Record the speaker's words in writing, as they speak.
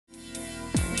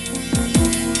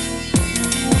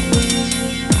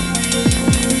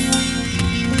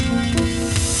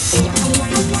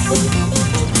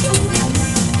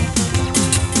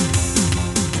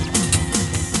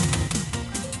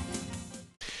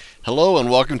Hello and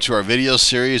welcome to our video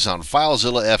series on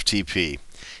Filezilla FTP.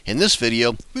 In this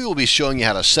video, we will be showing you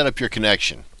how to set up your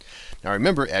connection. Now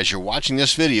remember, as you're watching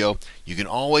this video, you can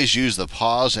always use the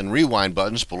pause and rewind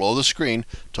buttons below the screen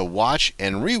to watch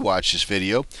and rewatch this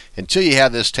video until you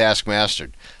have this task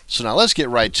mastered. So now let's get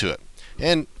right to it.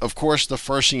 And of course, the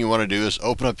first thing you want to do is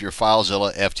open up your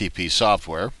Filezilla FTP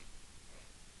software.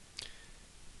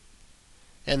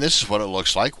 And this is what it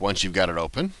looks like once you've got it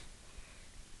open.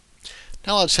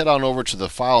 Now let's head on over to the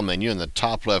File menu in the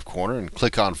top left corner and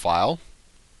click on File.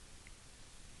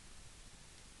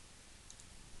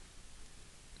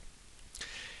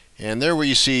 And there where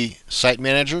you see Site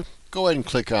Manager, go ahead and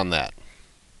click on that.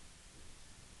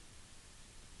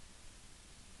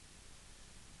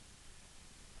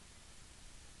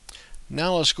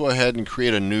 Now let's go ahead and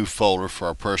create a new folder for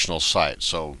our personal site.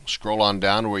 So scroll on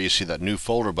down to where you see that New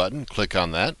Folder button, click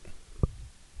on that.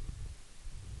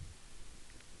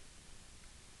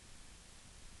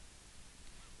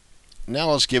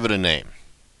 Now let's give it a name.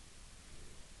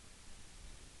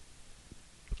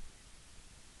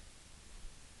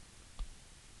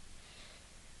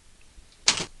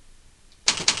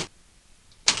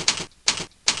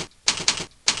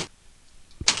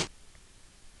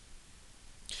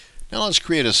 Now let's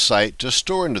create a site to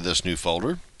store into this new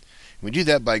folder. We do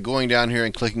that by going down here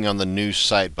and clicking on the New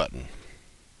Site button.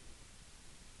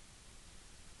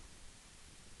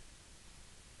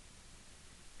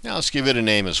 Now let's give it a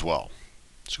name as well.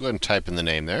 Let's go ahead and type in the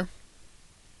name there.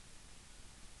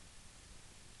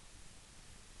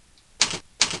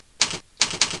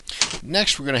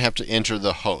 Next, we're going to have to enter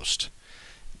the host.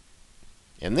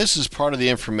 And this is part of the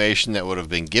information that would have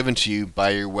been given to you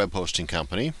by your web hosting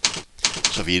company.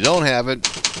 So if you don't have it,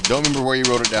 don't remember where you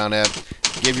wrote it down at,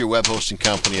 give your web hosting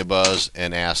company a buzz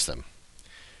and ask them.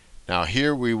 Now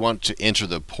here we want to enter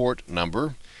the port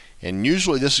number. And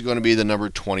usually this is going to be the number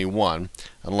 21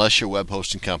 unless your web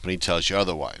hosting company tells you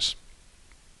otherwise.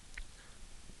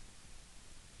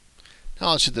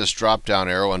 Now let's hit this drop down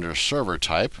arrow under server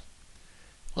type.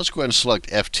 Let's go ahead and select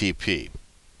FTP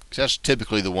because that's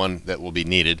typically the one that will be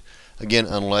needed, again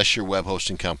unless your web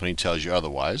hosting company tells you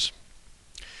otherwise.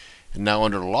 And now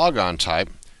under logon type,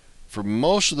 for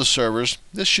most of the servers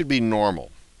this should be normal.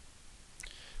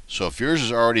 So if yours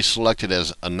is already selected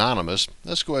as anonymous,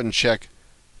 let's go ahead and check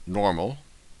normal.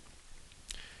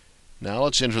 Now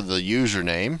let's enter the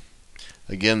username.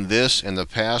 Again, this and the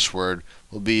password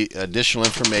will be additional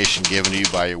information given to you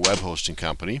by your web hosting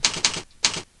company.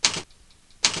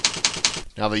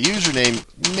 Now the username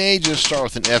may just start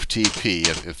with an FTP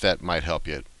if that might help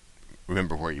you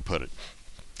remember where you put it.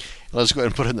 Let's go ahead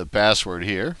and put in the password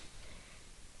here.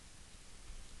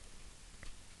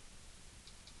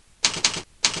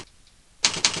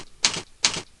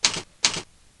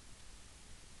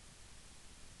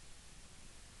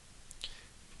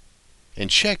 And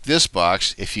check this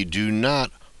box if you do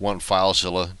not want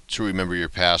Filezilla to remember your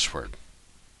password.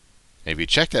 And if you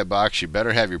check that box, you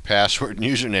better have your password and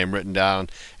username written down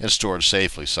and stored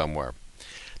safely somewhere.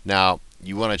 Now,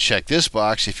 you want to check this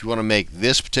box if you want to make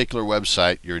this particular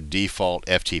website your default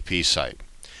FTP site,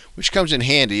 which comes in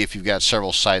handy if you've got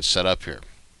several sites set up here.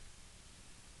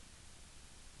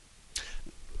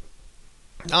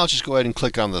 Now let's just go ahead and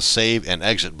click on the Save and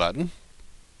Exit button.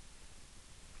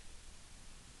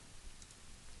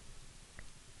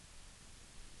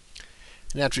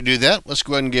 And after you do that, let's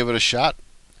go ahead and give it a shot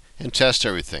and test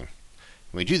everything.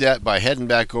 We do that by heading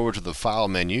back over to the File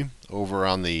menu over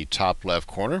on the top left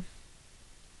corner.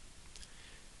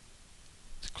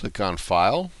 Click on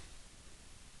File.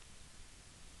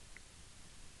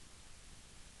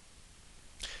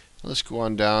 Let's go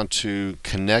on down to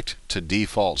Connect to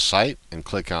Default Site and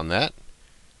click on that.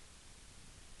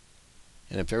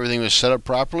 And if everything was set up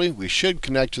properly, we should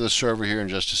connect to the server here in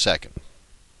just a second.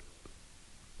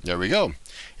 There we go.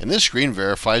 And this screen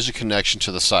verifies the connection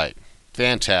to the site.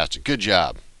 Fantastic. Good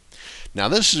job. Now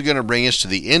this is going to bring us to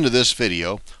the end of this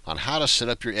video on how to set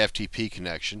up your FTP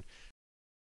connection